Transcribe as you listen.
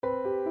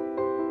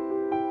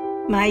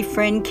My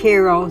friend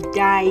Carol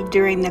died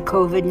during the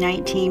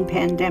COVID-19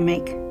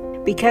 pandemic.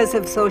 Because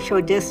of social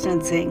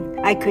distancing,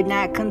 I could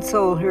not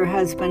console her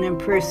husband in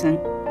person.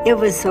 It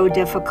was so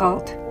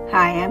difficult.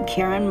 Hi, I'm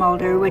Karen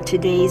Mulder with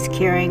today's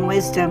Caring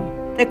Wisdom.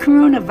 The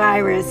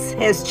coronavirus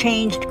has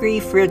changed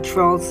grief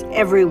rituals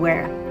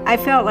everywhere. I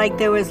felt like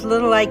there was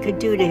little I could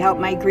do to help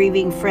my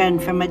grieving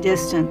friend from a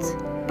distance.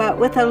 But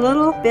with a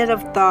little bit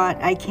of thought,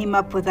 I came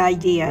up with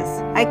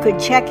ideas. I could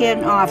check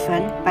in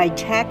often by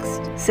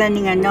text,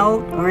 sending a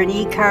note or an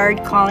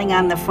e-card, calling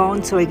on the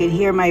phone so he could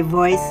hear my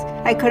voice.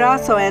 I could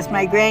also ask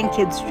my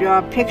grandkids to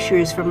draw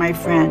pictures for my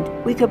friend.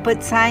 We could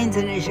put signs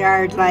in his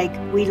yard like,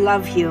 "We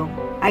love you."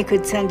 I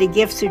could send a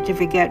gift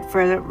certificate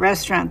for the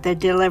restaurant that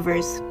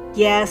delivers.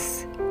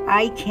 Yes,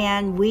 I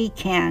can, we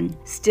can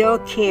still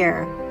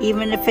care,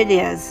 even if it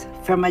is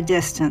from a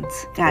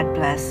distance. God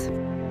bless.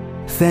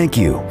 Thank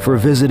you for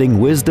visiting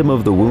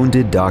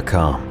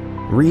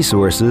wisdomofthewounded.com.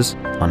 Resources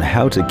on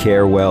how to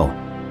care well.